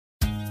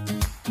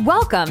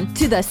Welcome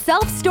to the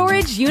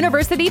Self-Storage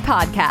University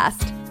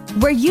podcast,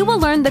 where you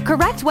will learn the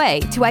correct way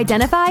to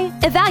identify,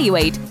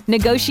 evaluate,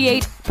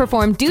 negotiate,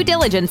 perform due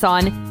diligence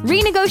on,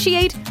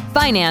 renegotiate,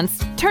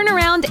 finance, turn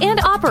around,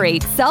 and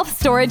operate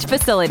self-storage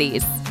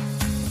facilities.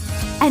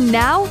 And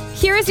now,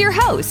 here is your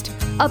host,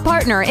 a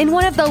partner in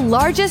one of the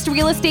largest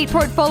real estate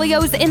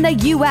portfolios in the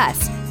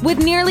U.S. with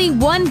nearly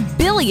 $1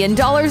 billion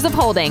of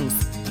holdings,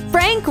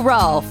 Frank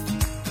Rolfe.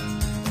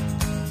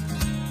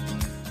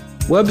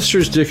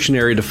 Webster's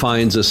dictionary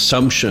defines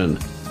assumption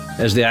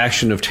as the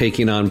action of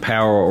taking on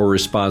power or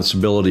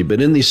responsibility.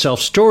 But in the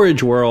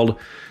self-storage world,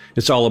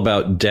 it's all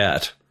about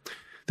debt.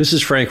 This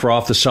is Frank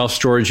Rolfe, the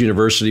Self-Storage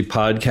University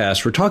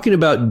podcast. We're talking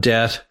about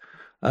debt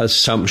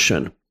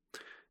assumption.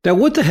 Now,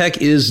 what the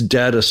heck is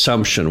debt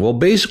assumption? Well,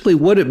 basically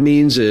what it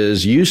means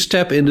is you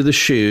step into the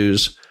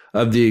shoes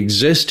of the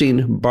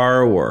existing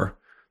borrower,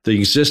 the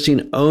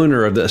existing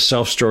owner of the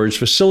self-storage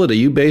facility.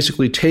 You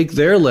basically take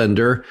their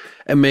lender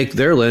and make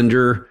their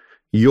lender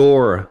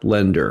your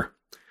lender.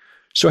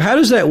 So how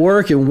does that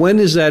work and when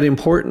is that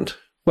important?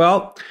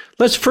 Well,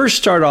 let's first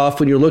start off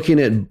when you're looking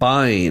at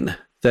buying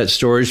that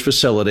storage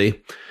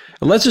facility.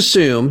 And let's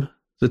assume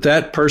that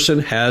that person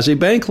has a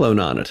bank loan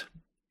on it.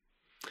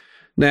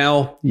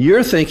 Now,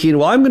 you're thinking,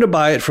 well, I'm going to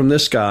buy it from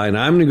this guy and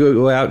I'm going to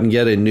go out and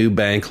get a new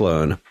bank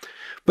loan.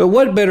 But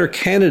what better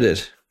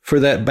candidate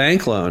for that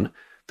bank loan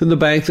than the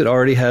bank that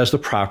already has the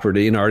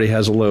property and already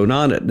has a loan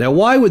on it? Now,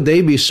 why would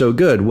they be so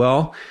good?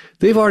 Well,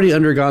 they've already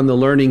undergone the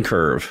learning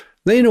curve.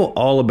 They know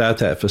all about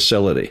that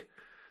facility.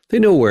 They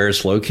know where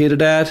it's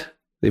located at.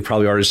 They've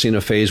probably already seen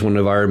a phase one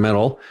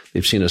environmental.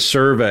 They've seen a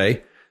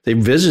survey. They've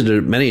visited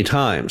it many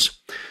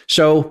times.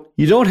 So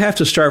you don't have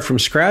to start from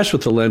scratch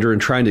with the lender and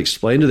trying to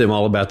explain to them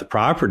all about the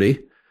property.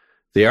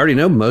 They already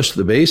know most of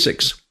the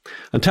basics.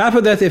 On top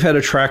of that, they've had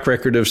a track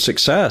record of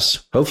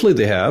success. Hopefully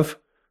they have.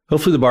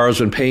 Hopefully the borrower's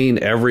been paying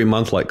every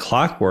month like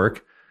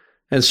clockwork.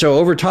 And so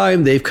over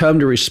time, they've come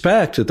to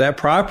respect that that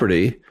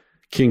property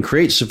can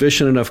create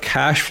sufficient enough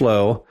cash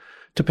flow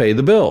to pay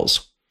the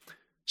bills.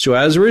 So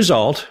as a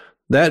result,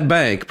 that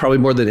bank, probably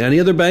more than any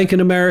other bank in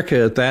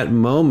America at that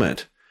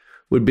moment,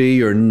 would be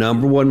your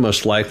number one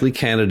most likely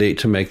candidate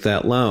to make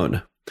that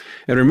loan.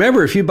 And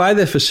remember, if you buy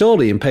that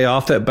facility and pay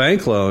off that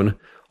bank loan,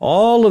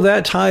 all of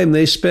that time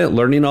they spent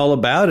learning all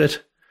about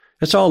it,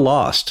 it's all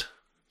lost.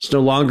 It's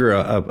no longer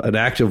an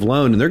active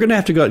loan, and they're going to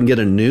have to go out and get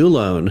a new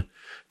loan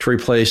to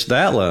replace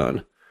that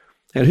loan.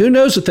 And who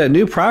knows if that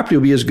new property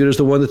will be as good as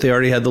the one that they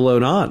already had the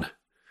loan on.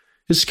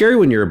 It's scary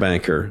when you're a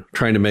banker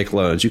trying to make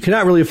loans. You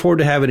cannot really afford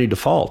to have any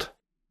default.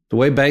 The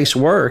way banks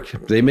work,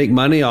 they make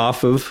money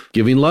off of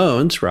giving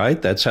loans,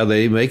 right? That's how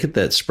they make it,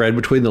 that spread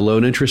between the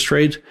loan interest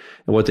rate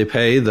and what they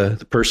pay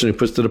the person who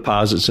puts the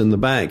deposits in the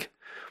bank.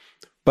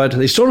 But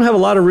they still don't have a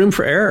lot of room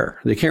for error.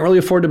 They can't really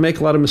afford to make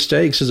a lot of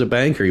mistakes as a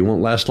banker. You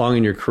won't last long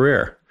in your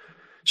career.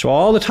 So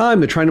all the time,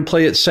 they're trying to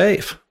play it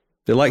safe.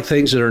 They like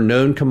things that are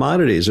known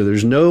commodities, or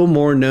there's no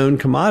more known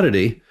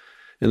commodity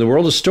in the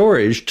world of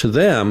storage to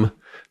them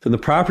than the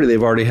property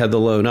they've already had the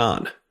loan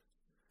on.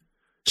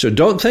 So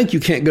don't think you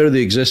can't go to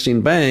the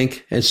existing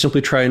bank and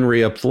simply try and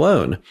re-up the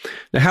loan.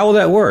 Now, how will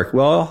that work?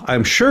 Well,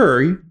 I'm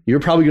sure you're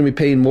probably going to be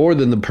paying more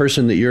than the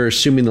person that you're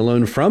assuming the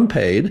loan from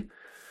paid.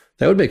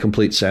 That would make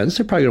complete sense.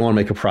 They're probably going to want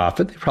to make a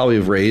profit. They probably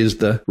have raised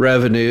the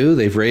revenue.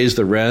 They've raised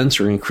the rents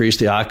or increased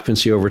the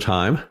occupancy over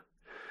time.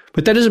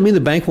 But that doesn't mean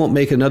the bank won't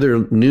make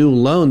another new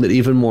loan that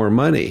even more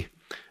money.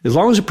 As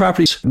long as the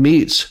property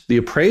meets the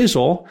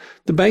appraisal,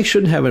 the bank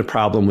shouldn't have a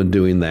problem with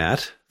doing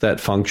that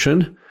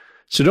function.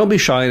 So don't be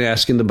shy in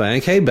asking the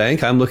bank, hey,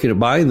 bank, I'm looking at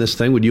buying this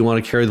thing. Would you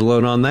want to carry the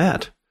loan on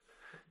that?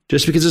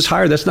 Just because it's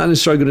higher, that's not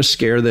necessarily going to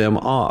scare them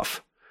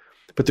off.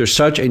 But there's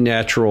such a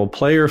natural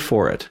player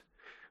for it.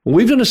 When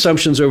we've done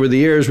assumptions over the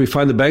years, we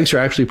find the banks are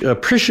actually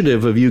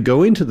appreciative of you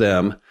going to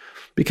them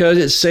because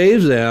it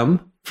saves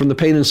them from the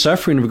pain and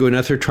suffering of going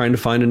out there trying to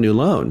find a new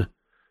loan.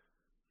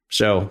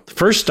 So the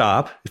first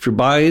stop, if you're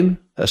buying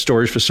a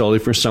storage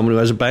facility for someone who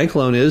has a bank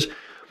loan, is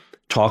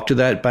talk to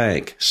that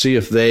bank. See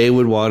if they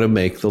would want to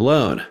make the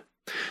loan.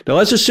 Now,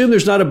 let's assume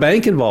there's not a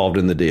bank involved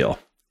in the deal.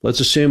 Let's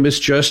assume it's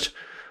just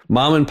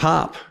mom and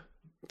pop.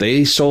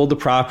 They sold the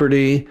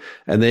property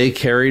and they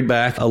carried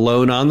back a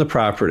loan on the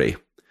property.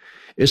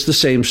 It's the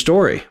same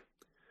story.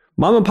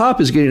 Mom and pop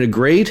is getting a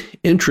great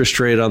interest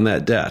rate on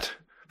that debt,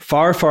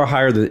 far, far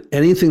higher than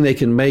anything they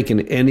can make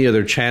in any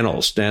other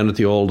channels down at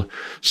the old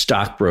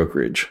stock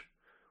brokerage.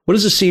 What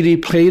does a CD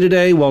pay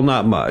today? Well,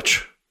 not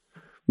much.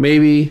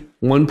 Maybe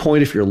 1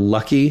 point if you're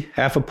lucky,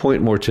 half a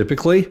point more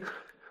typically.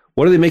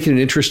 What are they making an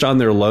interest on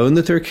their loan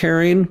that they're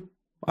carrying?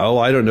 Oh,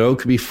 I don't know. It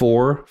could be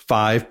 4%,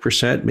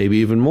 5%, maybe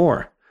even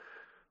more.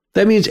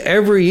 That means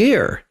every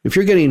year, if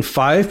you're getting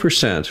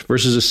 5%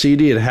 versus a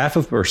CD at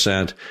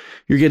 0.5%,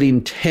 you're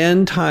getting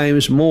 10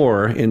 times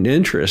more in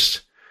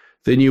interest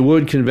than you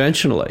would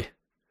conventionally.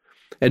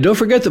 And don't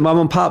forget that mom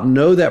and pop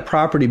know that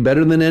property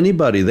better than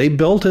anybody. They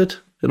built it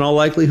in all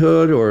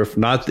likelihood, or if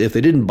not, if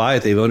they didn't buy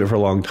it, they've owned it for a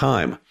long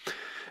time.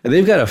 And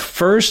they've got a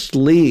first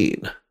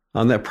lien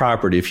on that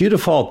property. If you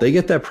default, they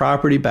get that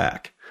property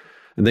back.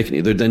 And they can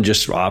either then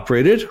just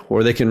operate it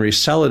or they can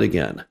resell it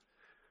again.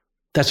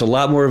 That's a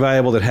lot more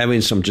valuable than having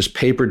some just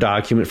paper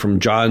document from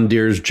John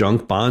Deere's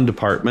junk bond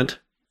department.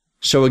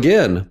 So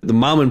again, the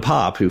mom and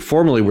pop who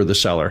formerly were the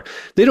seller,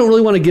 they don't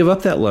really want to give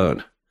up that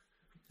loan.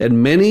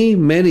 And many,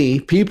 many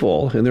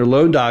people in their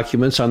loan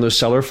documents on those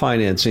seller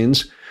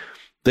financings,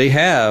 they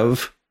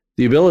have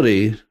the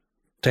ability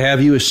to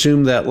have you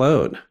assume that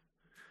loan.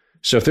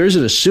 So if there's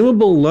an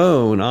assumable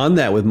loan on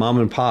that with mom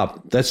and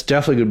pop, that's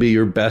definitely going to be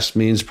your best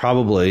means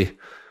probably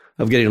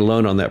of getting a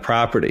loan on that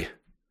property.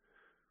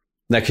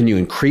 Now, can you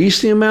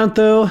increase the amount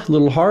though? A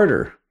little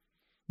harder.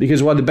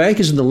 Because while the bank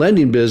is in the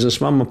lending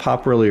business, mom and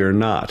pop really are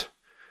not.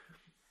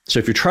 So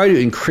if you try to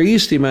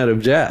increase the amount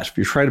of debt, if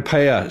you try to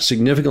pay a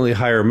significantly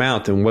higher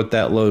amount than what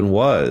that loan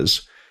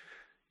was,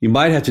 you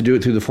might have to do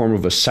it through the form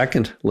of a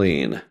second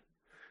lien,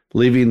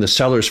 leaving the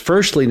seller's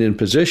first lien in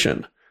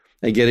position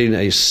and getting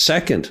a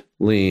second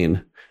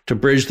lien to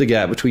bridge the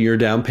gap between your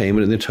down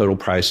payment and the total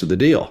price of the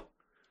deal.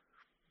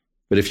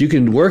 But if you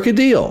can work a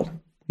deal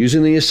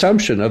using the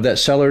assumption of that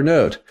seller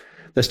note,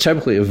 that's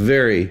typically a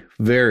very,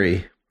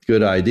 very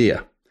good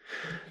idea.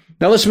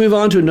 Now let's move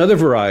on to another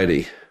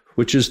variety,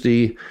 which is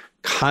the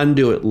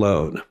conduit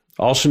loan,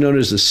 also known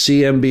as the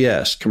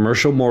CMBS,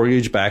 Commercial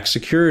Mortgage-Backed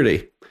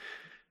Security.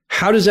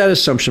 How does that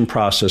assumption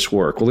process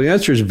work? Well, the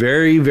answer is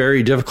very,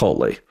 very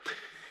difficultly.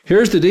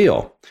 Here's the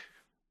deal.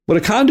 What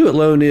a conduit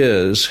loan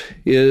is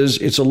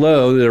it's a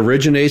loan that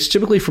originates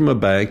typically from a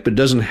bank, but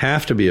doesn't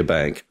have to be a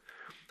bank.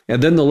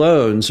 And then the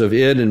loans of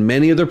it and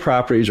many other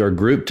properties are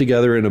grouped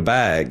together in a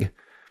bag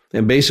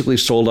and basically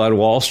sold on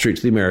Wall Street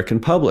to the American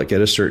public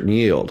at a certain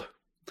yield.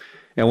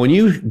 And when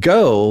you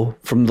go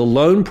from the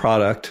loan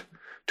product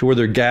to where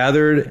they're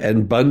gathered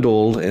and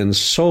bundled and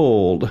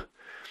sold,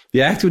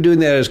 the act of doing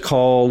that is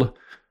called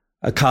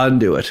a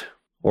conduit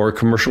or a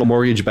commercial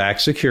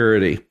mortgage-backed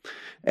security.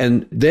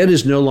 And that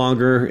is no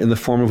longer in the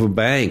form of a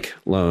bank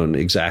loan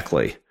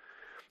exactly.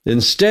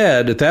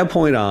 Instead, at that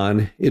point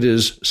on, it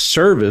is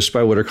serviced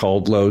by what are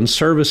called loan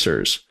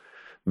servicers.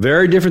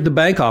 Very different than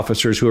bank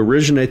officers who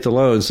originate the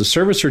loans. The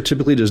servicer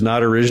typically does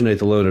not originate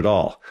the loan at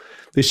all.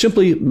 They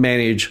simply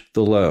manage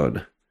the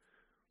loan.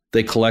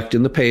 They collect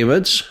in the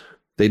payments,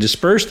 they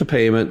disperse the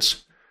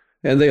payments,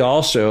 and they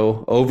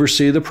also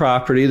oversee the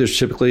property. There's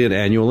typically an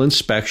annual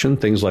inspection,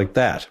 things like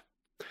that.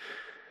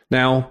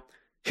 Now,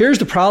 here's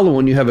the problem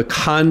when you have a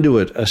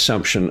conduit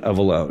assumption of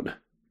a loan.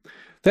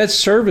 That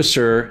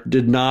servicer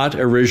did not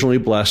originally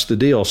bless the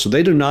deal, so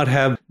they do not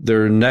have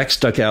their neck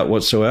stuck out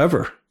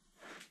whatsoever,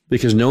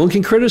 because no one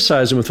can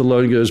criticize them if the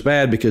loan goes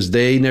bad because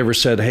they never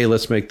said, hey,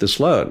 let's make this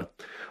loan.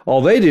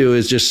 All they do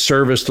is just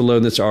service the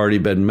loan that's already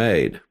been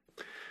made.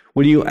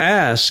 When you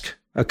ask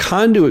a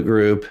conduit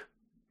group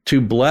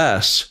to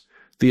bless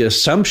the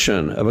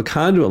assumption of a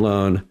conduit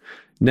loan,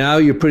 now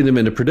you're putting them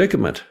in a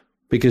predicament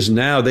because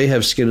now they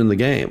have skin in the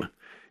game.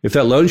 If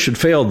that loan should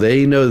fail,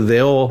 they know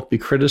they'll be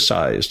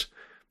criticized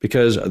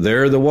because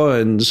they're the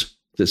ones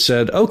that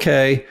said,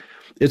 okay,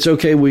 it's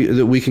okay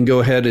that we can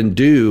go ahead and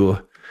do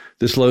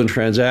this loan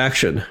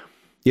transaction.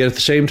 Yet at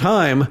the same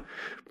time,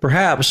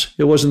 perhaps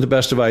it wasn't the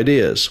best of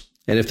ideas.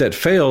 And if that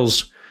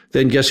fails,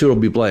 then guess who will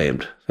be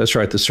blamed? That's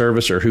right, the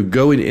servicer, who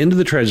going into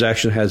the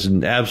transaction has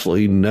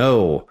absolutely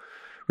no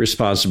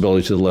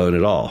responsibility to the loan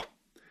at all.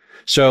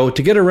 So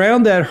to get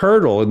around that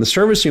hurdle in the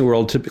servicing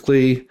world,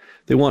 typically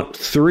they want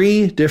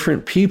 3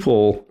 different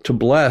people to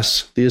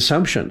bless the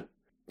assumption.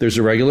 There's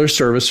a regular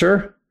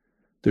servicer,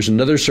 there's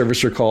another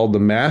servicer called the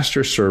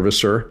master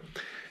servicer,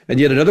 and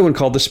yet another one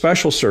called the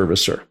special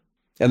servicer.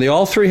 And they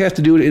all 3 have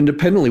to do it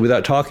independently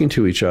without talking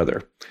to each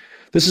other.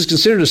 This is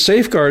considered a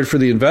safeguard for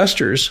the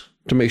investors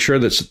to make sure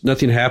that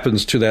nothing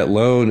happens to that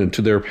loan and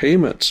to their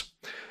payments.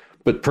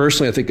 But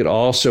personally, I think it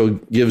also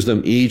gives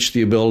them each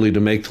the ability to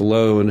make the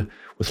loan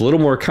with a little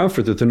more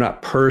comfort that they're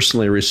not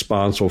personally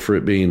responsible for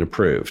it being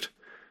approved.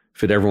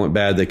 If it ever went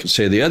bad, they could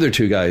say the other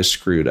 2 guys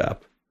screwed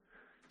up.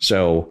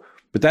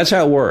 But that's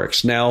how it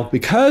works. Now,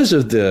 because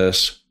of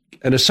this,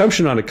 an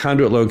assumption on a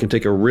conduit loan can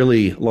take a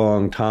really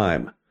long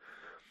time.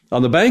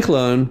 On the bank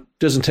loan, it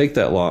doesn't take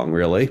that long,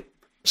 really.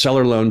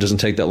 Seller loan doesn't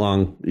take that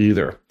long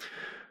either.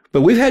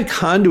 But we've had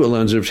conduit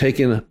loans that have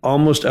taken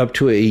almost up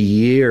to a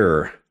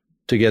year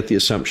to get the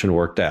assumption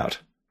worked out.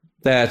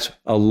 That's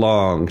a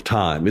long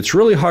time. It's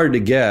really hard to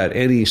get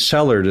any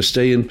seller to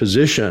stay in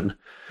position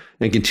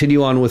and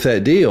continue on with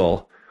that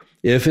deal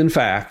if, in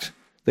fact,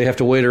 they have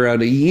to wait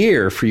around a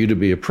year for you to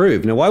be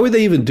approved. Now, why would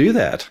they even do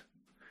that?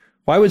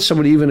 Why would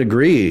somebody even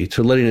agree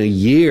to letting a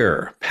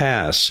year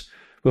pass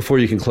before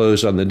you can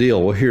close on the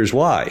deal? Well, here's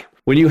why.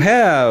 When you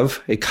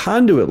have a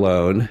conduit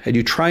loan and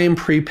you try and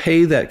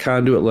prepay that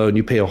conduit loan,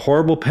 you pay a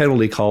horrible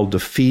penalty called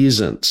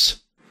defeasance.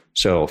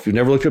 So if you've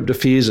never looked up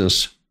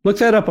defeasance, look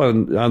that up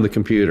on the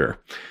computer.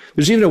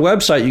 There's even a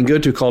website you can go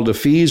to called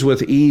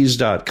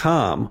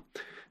defeaswithease.com,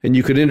 and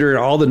you could enter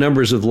all the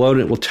numbers of the loan.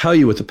 It will tell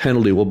you what the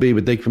penalty will be,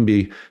 but they can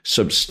be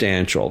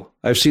substantial.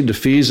 I've seen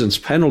defeasance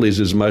penalties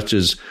as much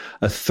as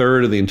a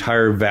third of the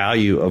entire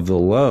value of the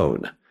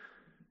loan.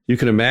 You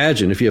can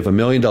imagine if you have $1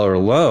 million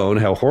loan,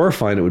 how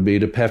horrifying it would be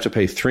to have to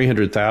pay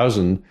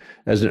 $300,000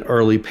 as an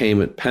early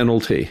payment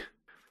penalty.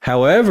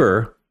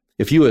 However,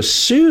 if you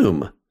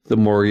assume the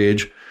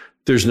mortgage,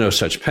 there's no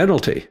such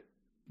penalty.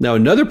 Now,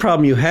 another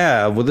problem you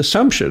have with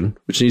assumption,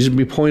 which needs to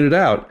be pointed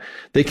out,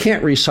 they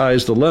can't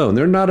resize the loan.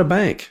 They're not a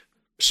bank.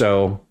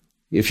 So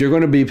if you're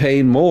going to be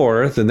paying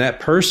more than that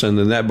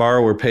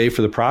borrower paid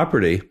for the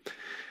property,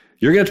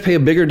 you're going to have to pay a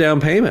bigger down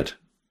payment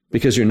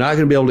because you're not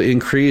going to be able to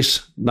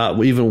increase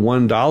not even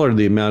 $1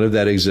 the amount of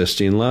that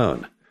existing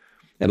loan.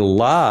 And a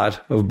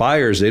lot of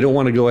buyers, they don't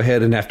want to go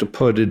ahead and have to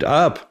put it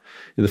up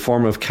in the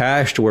form of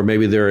cash to where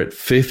maybe they're at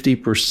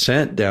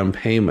 50% down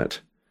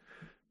payment.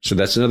 So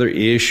that's another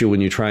issue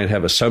when you try and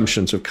have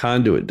assumptions of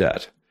conduit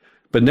debt.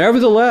 But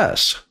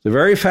nevertheless, the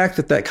very fact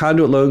that that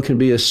conduit loan can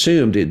be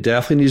assumed, it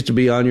definitely needs to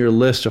be on your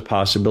list of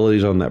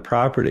possibilities on that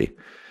property.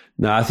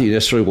 Not that you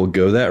necessarily will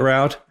go that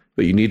route,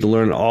 but you need to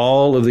learn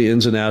all of the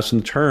ins and outs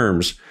and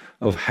terms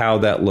of how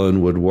that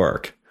loan would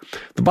work.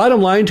 The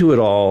bottom line to it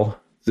all,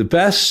 the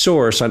best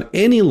source on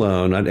any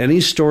loan, on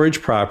any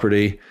storage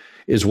property,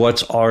 is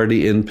what's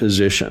already in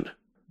position.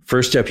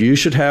 First step you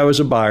should have as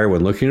a buyer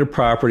when looking at a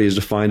property is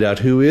to find out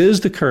who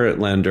is the current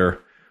lender,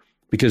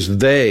 because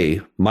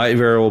they might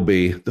very well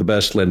be the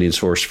best lending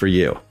source for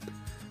you.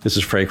 This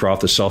is Frank Roth,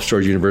 the Self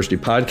Storage University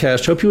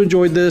podcast. Hope you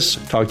enjoyed this.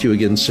 Talk to you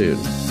again soon.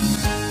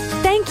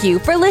 Thank you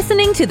for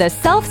listening to the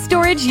Self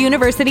Storage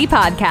University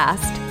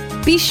podcast.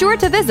 Be sure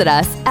to visit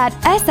us at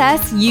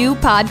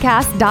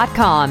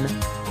ssupodcast.com,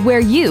 where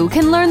you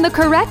can learn the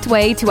correct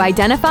way to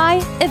identify,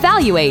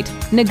 evaluate,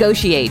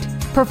 negotiate,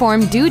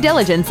 perform due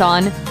diligence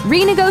on,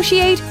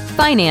 renegotiate,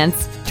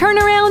 finance,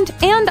 turnaround,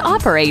 and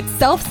operate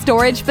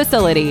self-storage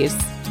facilities.